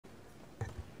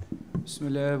بسم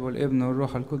الله والابن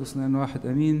والروح القدس لأن واحد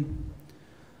أمين.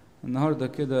 النهاردة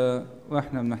كده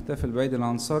وإحنا بنحتفل بعيد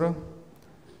العنصرة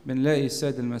بنلاقي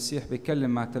السيد المسيح بيتكلم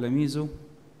مع تلاميذه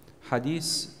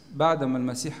حديث بعد ما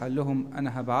المسيح قال لهم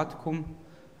أنا هبعتكم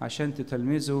عشان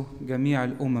تتلمذوا جميع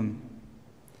الأمم.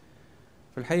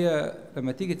 في الحقيقة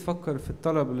لما تيجي تفكر في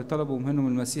الطلب اللي طلبه منهم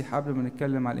المسيح قبل ما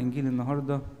نتكلم على الإنجيل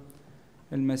النهاردة،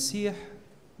 المسيح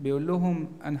بيقول لهم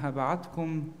أنا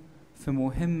هبعتكم في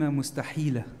مهمة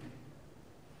مستحيلة.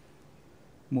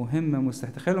 مهمة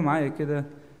مستحيلة. تخيلوا معايا كده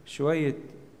شوية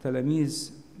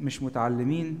تلاميذ مش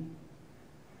متعلمين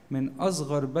من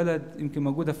أصغر بلد يمكن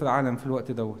موجودة في العالم في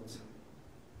الوقت دوت،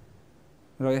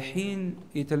 رايحين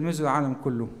يتلمذوا العالم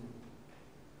كله.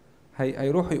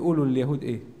 هيروحوا يقولوا لليهود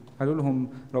إيه؟ هيقولوا لهم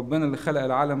ربنا اللي خلق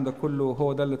العالم ده كله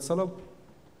هو ده اللي اتصلب؟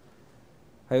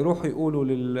 هيروحوا يقولوا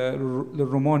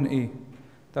للرومان إيه؟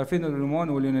 تعرفين الرومان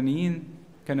واليونانيين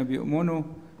كانوا بيؤمنوا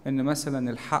إن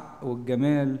مثلا الحق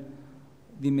والجمال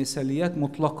دي مثاليات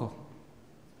مطلقة.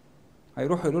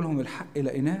 هيروحوا يقولوا لهم الحق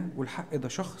لقيناه والحق ده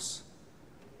شخص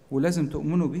ولازم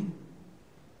تؤمنوا بيه.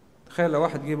 تخيل لو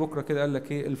واحد جه بكرة كده قال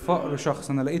لك ايه الفقر شخص،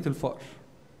 انا لقيت الفقر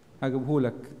هجيبه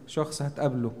لك شخص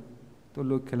هتقابله، تقول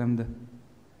له الكلام ده.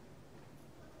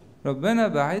 ربنا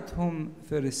بعتهم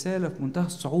في رسالة في منتهى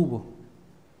الصعوبة.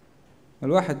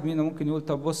 الواحد منا ممكن يقول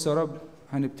طب بص يا رب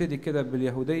هنبتدي كده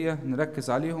باليهودية نركز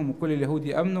عليهم وكل اليهود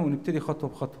يأمنوا ونبتدي خطوة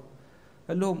بخطوة.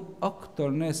 قال لهم أكتر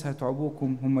ناس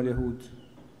هيتعبوكم هم اليهود.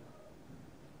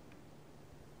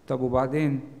 طب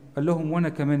وبعدين؟ قال لهم وأنا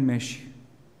كمان ماشي.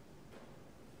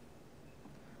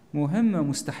 مهمة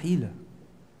مستحيلة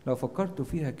لو فكرتوا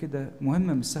فيها كده،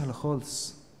 مهمة مش سهلة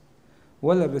خالص،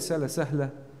 ولا الرسالة سهلة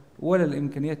ولا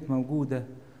الإمكانيات موجودة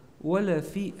ولا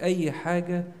في أي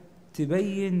حاجة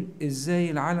تبين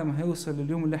إزاي العالم هيوصل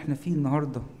لليوم اللي احنا فيه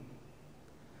النهاردة.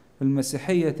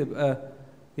 المسيحية تبقى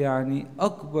يعني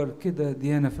أكبر كده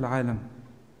ديانة في العالم.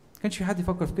 كانش في حد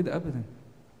يفكر في كده أبدا.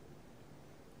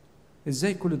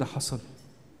 إزاي كل ده حصل؟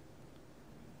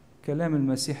 كلام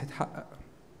المسيح اتحقق.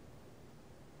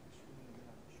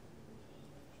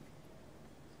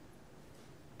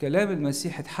 كلام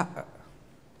المسيح اتحقق.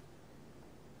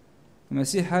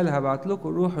 المسيح قال هبعت لكم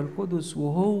الروح القدس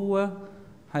وهو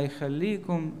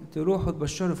هيخليكم تروحوا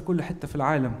تبشروا في كل حتة في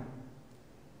العالم.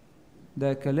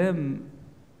 ده كلام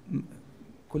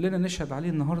كلنا نشهد عليه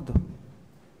النهاردة.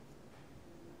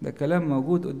 ده كلام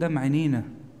موجود قدام عينينا.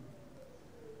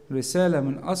 رسالة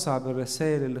من أصعب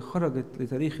الرسائل اللي خرجت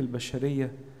لتاريخ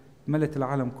البشرية ملت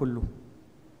العالم كله.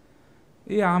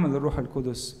 إيه عمل الروح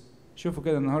القدس؟ شوفوا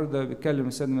كده النهاردة بيتكلم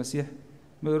السيد المسيح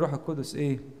بيقول الروح القدس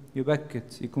إيه؟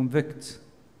 يبكت، يكونفكت.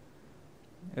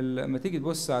 لما تيجي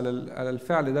تبص على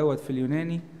الفعل دوت في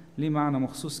اليوناني ليه معنى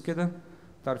مخصوص كده.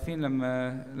 تعرفين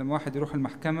لما واحد يروح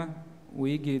المحكمة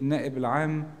ويجي النائب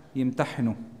العام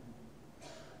يمتحنه،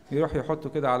 يروح يحطه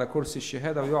كده على كرسي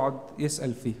الشهادة ويقعد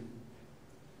يسأل فيه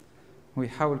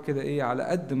ويحاول كده ايه على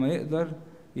قد ما يقدر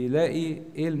يلاقي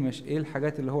ايه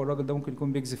الحاجات اللي هو الراجل ده ممكن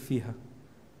يكون بيكذب فيها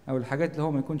او الحاجات اللي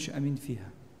هو ما يكونش امين فيها،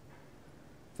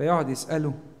 فيقعد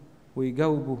يسأله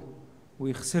ويجاوبه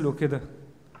ويغسله كده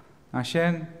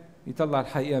عشان يطلع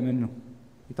الحقيقة منه،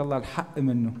 يطلع الحق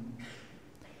منه.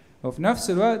 وفي نفس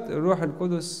الوقت الروح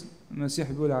القدس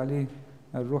المسيح بيقول عليه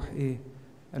الروح ايه؟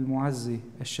 المعزي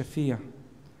الشفيع.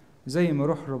 زي ما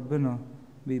روح ربنا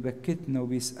بيبكتنا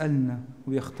وبيسألنا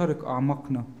وبيخترق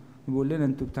أعماقنا وبيقول لنا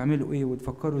انتوا بتعملوا ايه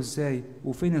وتفكروا ازاي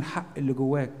وفين الحق اللي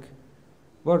جواك،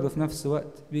 برضه في نفس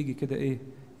الوقت بيجي كده ايه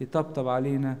يطبطب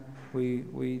علينا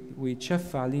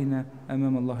ويتشفع علينا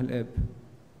أمام الله الآب.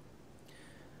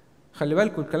 خلي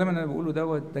بالكم الكلام اللي أنا بقوله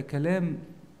دوت ده كلام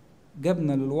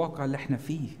جابنا للواقع اللي احنا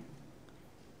فيه.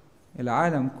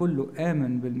 العالم كله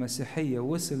آمن بالمسيحية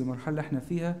ووصل للمرحلة اللي احنا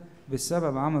فيها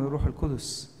بسبب عمل الروح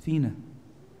القدس فينا.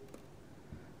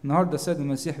 النهاردة السيد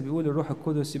المسيح بيقول الروح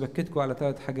القدس يبكتكم على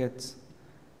 3 حاجات: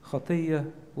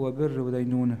 خطية وبر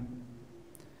ودينونة.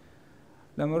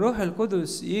 لما الروح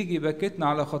القدس يجي يبكتنا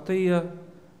على خطية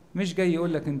مش جاي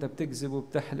يقول لك انت بتكذب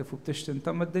وبتحلف وبتشتم.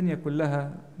 طب ما الدنيا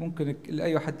كلها ممكن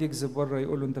اي حد يكذب بره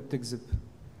يقول له انت بتكذب.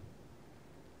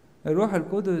 الروح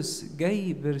القدس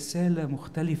جاي برسالة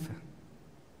مختلفة،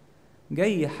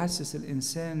 جاي يحسس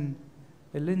الإنسان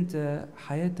اللي انت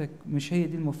حياتك مش هي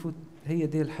دي المفروض هي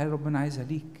دي الحياة ربنا عايزها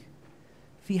ليك،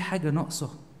 في حاجة ناقصة.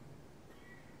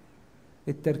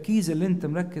 التركيز اللي انت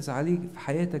مركز عليه في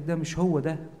حياتك ده مش هو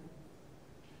ده.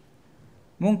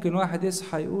 ممكن واحد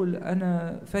يصحى يقول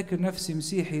أنا فاكر نفسي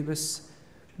مسيحي بس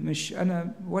مش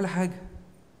أنا ولا حاجة.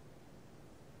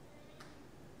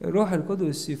 الروح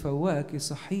القدس يفوقك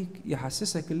يصحيك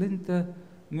يحسسك اللي انت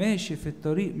ماشي في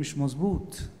الطريق مش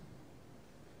مظبوط.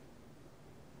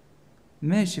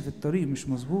 ماشي في الطريق مش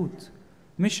مظبوط،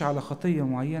 مش على خطية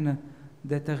معينة،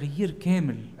 ده تغيير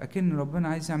كامل. أكن ربنا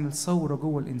عايز يعمل ثورة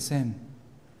جوه الإنسان،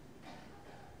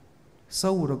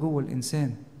 ثورة جوه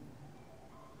الإنسان.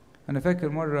 أنا فاكر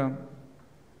مرة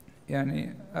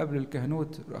يعني قبل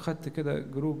الكهنوت أخدت كده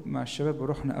جروب مع الشباب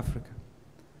ورحنا أفريكا،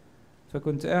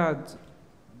 فكنت قاعد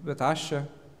بتعشى،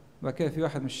 بعد كده في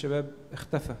واحد من الشباب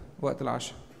اختفى وقت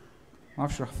العشاء،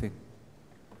 معرفش راح فين.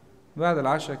 بعد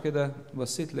العشاء كده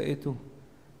بصيت لقيته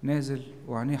نازل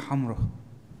وعينيه حمرة،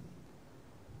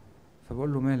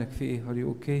 فبقول له مالك في ايه؟ قال لي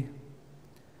اوكي.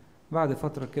 بعد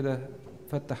فترة كده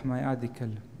فتح معايا قاعد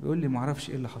يتكلم، بيقول لي معرفش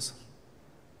ايه اللي حصل،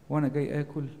 وانا جاي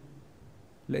اكل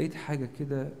لقيت حاجة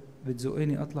كده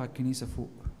بتزقني اطلع الكنيسة فوق.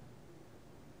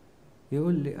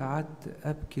 يقول لي قعدت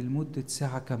ابكي لمدة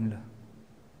ساعة كاملة،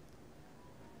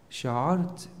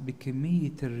 شعرت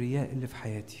بكمية الرياء اللي في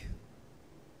حياتي،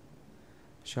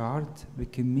 شعرت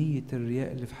بكمية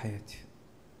الرياء اللي في حياتي،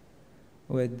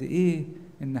 وقد ايه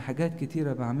ان حاجات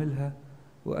كتيرة بعملها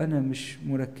وانا مش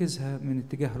مركزها من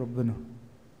اتجاه ربنا.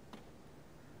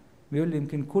 بيقول لي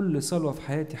يمكن كل صلوة في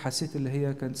حياتي حسيت اللي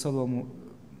هي كانت صلوة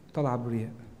طالعة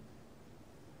برياء.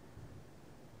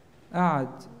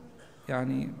 قعدت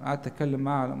اتكلم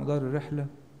معاه على مدار الرحلة،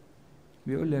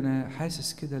 بيقول لي انا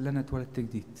حاسس كده ان انا اتولدت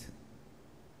جديد،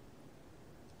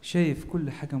 شايف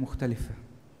كل حاجة مختلفة.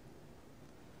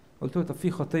 قلت له طب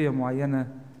في خطية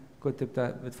معينة كنت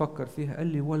بتفكر فيها؟ قال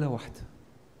لي ولا واحدة،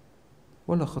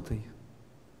 ولا خطية.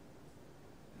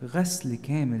 غسل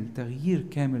كامل، تغيير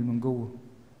كامل من جوه.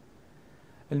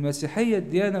 المسيحية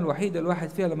الديانة الوحيدة الواحد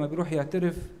فيها لما بيروح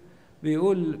يعترف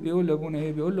بيقول لابونا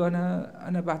ايه؟ بيقول له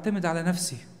انا بعتمد على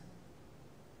نفسي،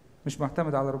 مش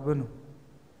بعتمد على ربنا.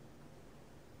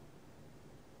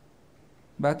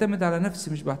 بعتمد على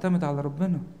نفسي مش بعتمد على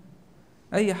ربنا.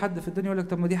 اي حد في الدنيا يقول لك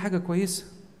طب ما دي حاجة كويسة،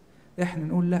 احنا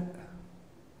نقول لا،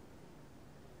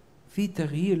 في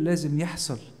تغيير لازم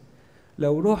يحصل.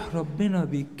 لو روح ربنا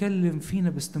بيتكلم فينا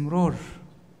باستمرار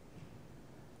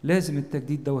لازم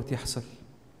التجديد دوت يحصل،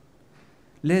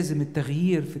 لازم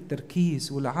التغيير في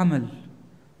التركيز والعمل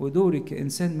ودوري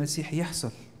كإنسان مسيحي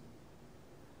يحصل.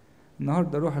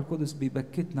 النهاردة روح القدس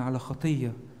بيبكتنا على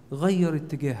خطية، غير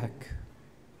اتجاهك،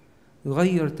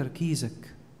 غير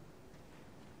تركيزك.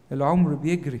 العمر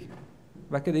بيجري،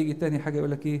 بعد كده يجي تاني حاجة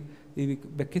يقولك ايه؟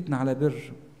 بيبكتنا على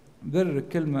بر. بر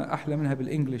الكلمة أحلى منها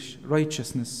بالإنجليش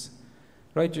righteousness.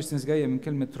 righteousness جاية من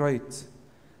كلمة right،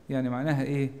 يعني معناها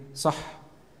ايه؟ صح.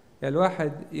 يعني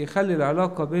الواحد يخلي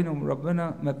العلاقة بينه وبين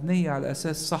ربنا مبنية على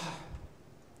أساس صح.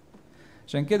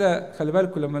 عشان كده خلي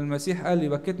بالكم لما المسيح قال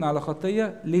يبكتنا على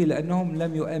خطية، ليه؟ لأنهم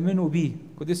لم يؤمنوا بيه.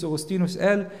 قديس أغسطينوس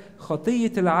قال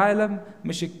خطية العالم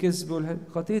مش الكذب،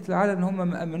 خطية العالم إن هم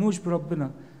ما أمنوش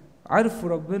بربنا، عرفوا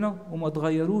ربنا وما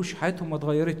تغيروش، حياتهم ما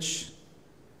تغيرتش.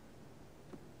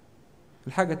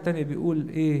 الحاجة التانية بيقول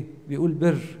إيه؟ بيقول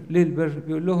بر. ليه البر؟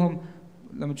 بيقول لهم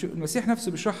لما تشوف المسيح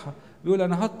نفسه بيشرحها، بيقول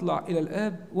أنا هطلع إلى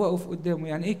الآب وأقف قدامه.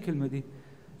 يعني إيه الكلمة دي؟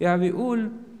 يعني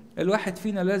بيقول الواحد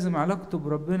فينا لازم علاقته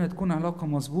بربنا تكون علاقة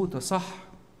مظبوطة صح.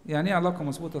 يعني إيه علاقة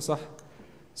مظبوطة صح؟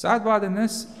 ساعات بعض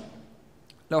الناس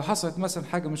لو حصلت مثلا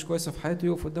حاجة مش كويسة في حياته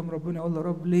يقف قدام ربنا يقول له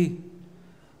رب ليه؟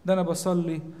 ده أنا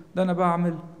بصلي، ده أنا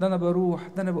بعمل، ده أنا بروح،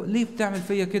 ده أنا ليه بتعمل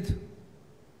فيا كده؟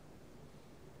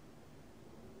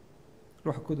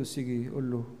 روح القدس يجي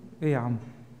يقول له إيه يا عم؟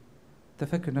 أنت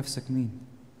فاكر نفسك مين؟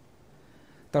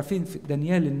 تعرفين في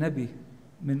دانيال النبي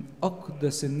من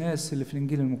أقدس الناس اللي في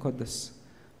الإنجيل المقدس،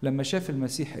 لما شاف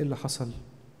المسيح إيه اللي حصل؟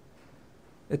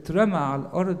 اترمى على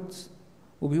الأرض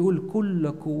وبيقول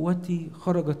كل قوتي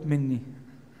خرجت مني،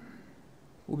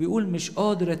 وبيقول مش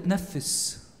قادر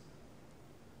أتنفس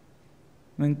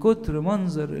من كتر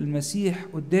منظر المسيح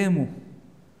قدامه،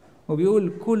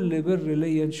 وبيقول كل بر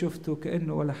ليا شفته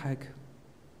كأنه ولا حاجة.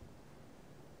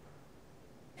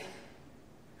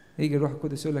 يجي الروح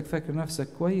القدس يقول لك فاكر نفسك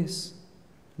كويس؟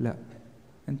 لا،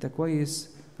 انت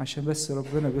كويس عشان بس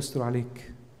ربنا بيستر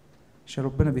عليك، عشان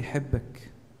ربنا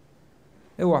بيحبك.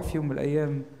 اوعى في يوم من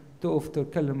الايام تقف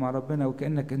تتكلم مع ربنا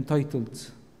وكأنك انتايتلد.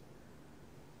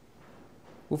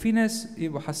 وفي ناس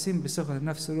يبقوا حاسين بصغر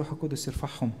النفس، الروح القدس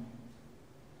يرفعهم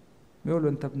بيقول له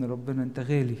انت ابن ربنا، انت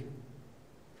غالي.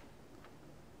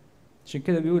 عشان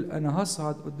كده بيقول انا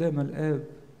هصعد قدام الاب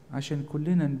عشان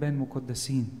كلنا نبان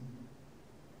مقدسين.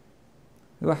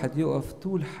 الواحد يقف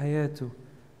طول حياته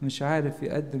مش عارف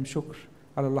يقدم شكر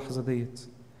على اللحظة ديت.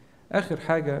 آخر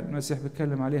حاجة المسيح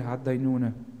بيتكلم عليها على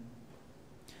الدينونة.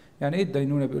 يعني إيه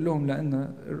الدينونة؟ بيقول لهم لأن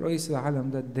الرئيس العالم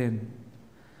ده اتدان.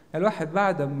 الواحد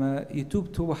بعد ما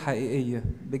يتوب توبة حقيقية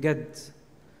بجد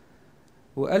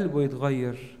وقلبه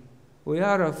يتغير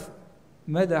ويعرف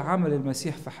مدى عمل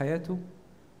المسيح في حياته،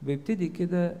 بيبتدي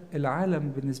كده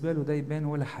العالم بالنسبة له ده يبان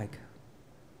ولا حاجة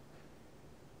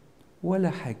ولا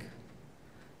حاجة،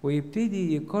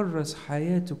 ويبتدي يكرس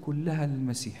حياته كلها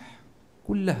للمسيح،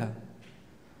 كلها،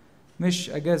 مش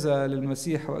أجازة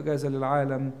للمسيح وأجازة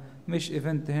للعالم، مش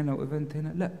إيفنت هنا وإيفنت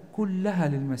هنا، لا، كلها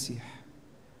للمسيح.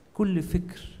 كل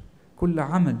فكر، كل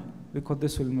عمل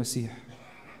بيقدسه للمسيح.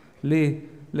 ليه؟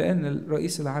 لأن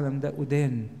رئيس العالم ده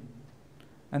أدان،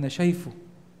 أنا شايفه.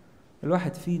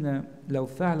 الواحد فينا لو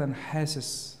فعلا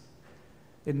حاسس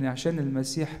إن عشان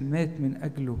المسيح مات من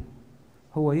أجله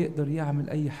هو يقدر يعمل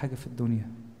أي حاجة في الدنيا،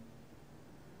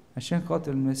 عشان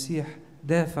خاطر المسيح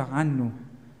دافع عنه،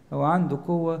 هو عنده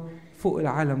قوة فوق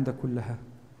العالم ده كلها،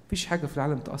 مفيش حاجة في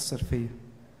العالم تأثر فيا.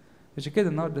 عشان كده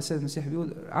النهارده السيد المسيح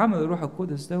بيقول عمل الروح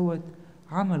القدس دوت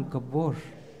عمل جبار،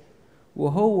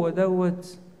 وهو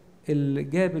دوت اللي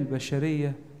جاب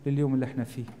البشرية لليوم اللي احنا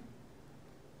فيه،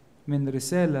 من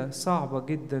رسالة صعبة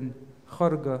جدا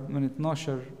خارجة من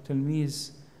 12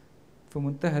 تلميذ في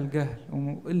منتهى الجهل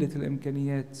وقلة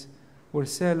الإمكانيات،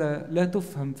 ورسالة لا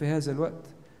تفهم في هذا الوقت،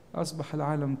 أصبح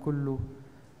العالم كله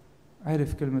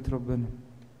عرف كلمة ربنا.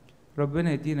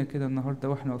 ربنا يدينا كده النهاردة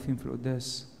واحنا واقفين في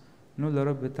القداس نقول يا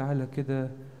رب تعالى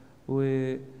كده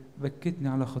وبكتني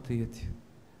على خطيتي،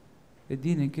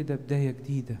 اديني كده بداية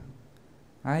جديدة،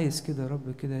 عايز كده يا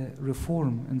رب كده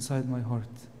reform inside my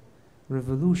heart,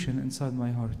 revolution inside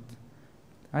my heart.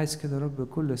 عايز كده يا رب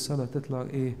كل صلاة تطلع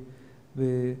ايه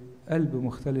بقلب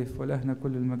مختلف، ولهنا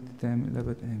كل المجد تام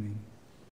الأبد آمين.